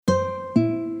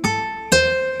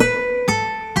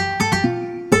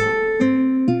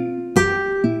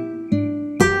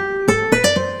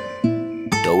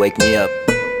wake me up.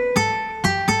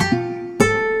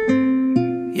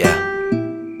 Yeah.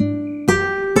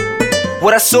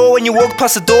 What I saw when you walked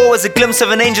past the door was a glimpse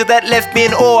of an angel that left me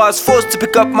in awe. I was forced to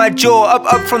pick up my jaw,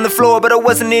 up from the floor, but it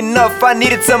wasn't enough. I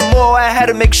needed some more, I had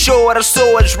to make sure what I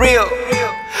saw was real.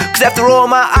 Cause after all,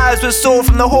 my eyes were sore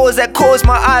from the horrors that caused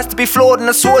my eyes to be flawed. And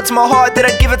I swore to my heart that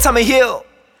I'd give it time to heal.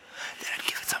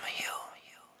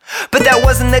 But that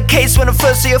wasn't the case when I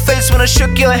first saw your face, when I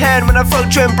shook your hand, when I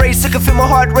felt your embrace. I could feel my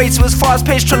heart race, it was fast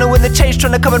paced, trying to win the chase,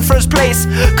 trying to come in first place.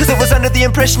 Cause it was under the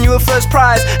impression you were first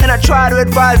prize. And I tried to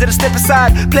advise her to step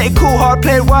aside, play it cool, hard,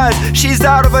 play it wise. She's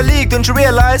out of her league, don't you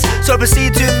realize? So I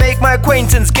proceed to make my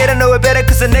acquaintance, get to know her better.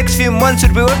 Cause the next few months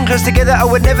we'd be working close together. I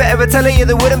would never ever tell her, yeah,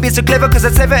 they wouldn't be so clever. Cause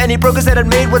I'd sever any progress that I'd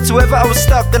made whatsoever. I was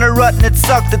stuck in a rut and it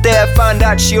sucked the day I found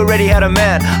out she already had a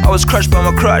man. I was crushed by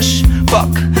my crush,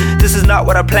 fuck, this is not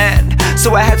what I planned.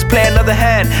 So I had to play another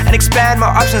hand and expand my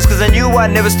options, cause I knew I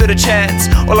never stood a chance.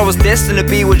 All I was destined to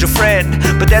be was your friend,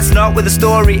 but that's not where the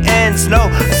story ends, no.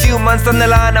 A few months down the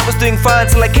line I was doing fine,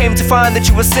 till I came to find that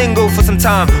you were single for some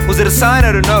time. Was it a sign?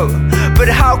 I don't know. But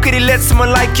how could he let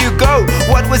someone like you go?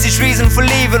 What was his reason for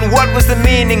leaving? What was the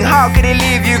meaning? How could he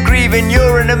leave you grieving?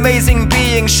 You're an amazing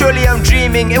being, surely I'm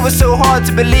dreaming. It was so hard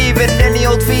to believe in. Any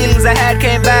old feelings I had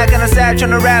came back, and I sat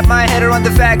trying to wrap my head around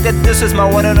the fact that this was my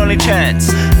one and only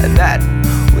chance. And that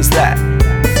was that.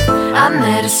 I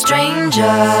met a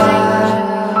stranger,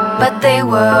 but they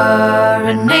were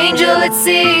an angel it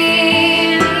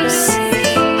seems.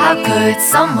 How could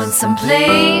someone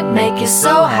simply make you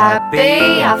so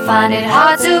happy? I find it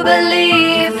hard to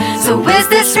believe. So is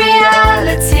this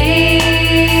reality?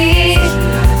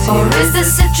 Or is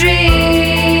this a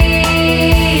dream?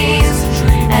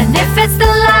 And if it's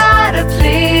the latter,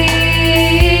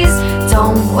 please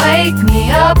don't wake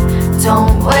me up.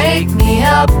 Don't wake me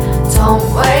up,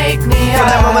 don't wake me up. From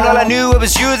that moment all I knew, it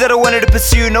was you that I wanted to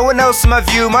pursue. No one else in my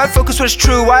view, my focus was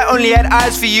true. I only had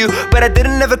eyes for you, but I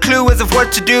didn't have a clue as of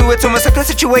what to do. It's almost like the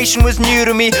situation was new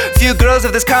to me. Few girls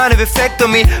have this kind of effect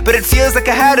on me, but it feels like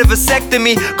I had a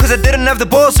vasectomy. Cause I didn't have the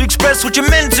balls to express what you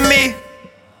meant to me.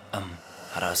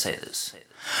 How do I say this?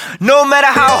 No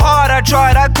matter how hard I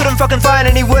tried, I couldn't fucking find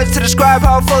any words to describe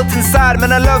how I felt inside.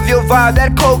 Man, I love your vibe,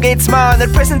 that Colgate smile, and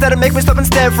that present that'd make me stop and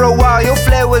stare for a while. Your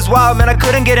flair was wild, man, I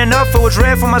couldn't get enough. It was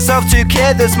rare for myself to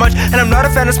care this much. And I'm not a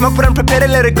fan of smoke, but I'm prepared to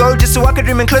let it go, just so I could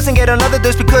dream and close and get another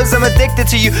dose. Because I'm addicted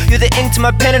to you, you're the ink to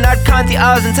my pen, and I'd count the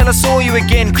hours until I saw you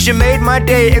again. Cause you made my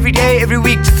day, every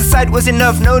week. Just the sight was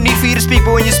enough, no need for you to speak.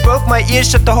 But when you spoke, my ears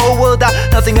shut the whole world out.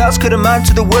 Nothing else could amount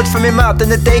to the words from your mouth. Then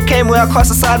the day came where I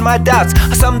cast aside my doubts.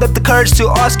 I summed up the courage to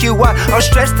ask you why. I was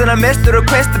stressed and I missed the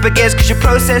request up, I guess, cause you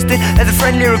processed it as a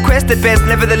friendly request at best.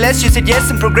 Nevertheless, you said yes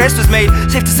and progress was made.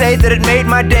 Safe to say that it made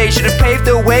my day. Should have paved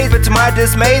the way, but to my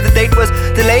dismay, the date was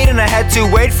delayed and I had to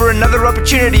wait for another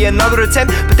opportunity, another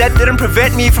attempt. But that didn't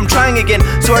prevent me from trying again.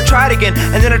 So I tried again,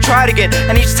 and then I tried again.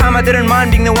 And each time I didn't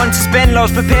mind being the one to spend. I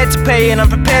was prepared to pay and I'm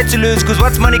prepared to lose. Cause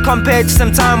what's money compared to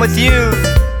some time with you?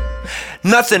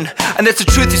 Nothing, and that's the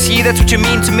truth, you see, that's what you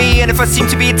mean to me. And if I seem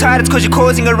to be tired, it's cause you're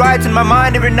causing a riot in my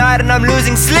mind every night and I'm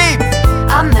losing sleep.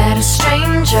 I met a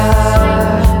stranger,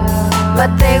 but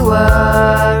they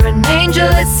were an angel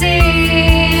it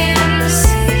seems.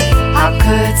 How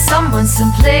could someone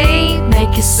simply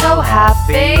make you so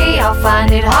happy? I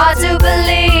find it hard to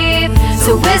believe.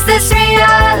 So is this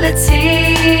reality?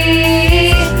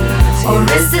 Or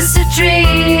is this a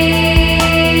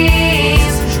dream?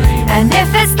 And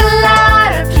if it's the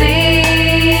latter,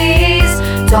 please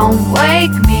don't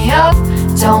wake me up,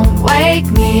 don't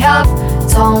wake me up,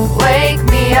 don't wake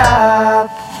me up.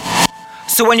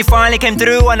 So when you finally came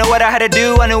through, I know what I had to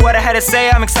do, I knew what I had to say.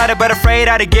 I'm excited but afraid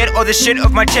how to get all this shit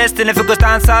off my chest. And if it goes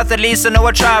down south, at least I know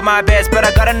I tried my best. But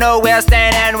I gotta know where I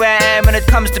stand and where I am when it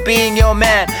comes to being your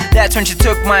man. That's when she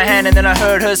took my hand and then I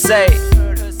heard her say,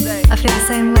 I feel the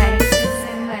same way.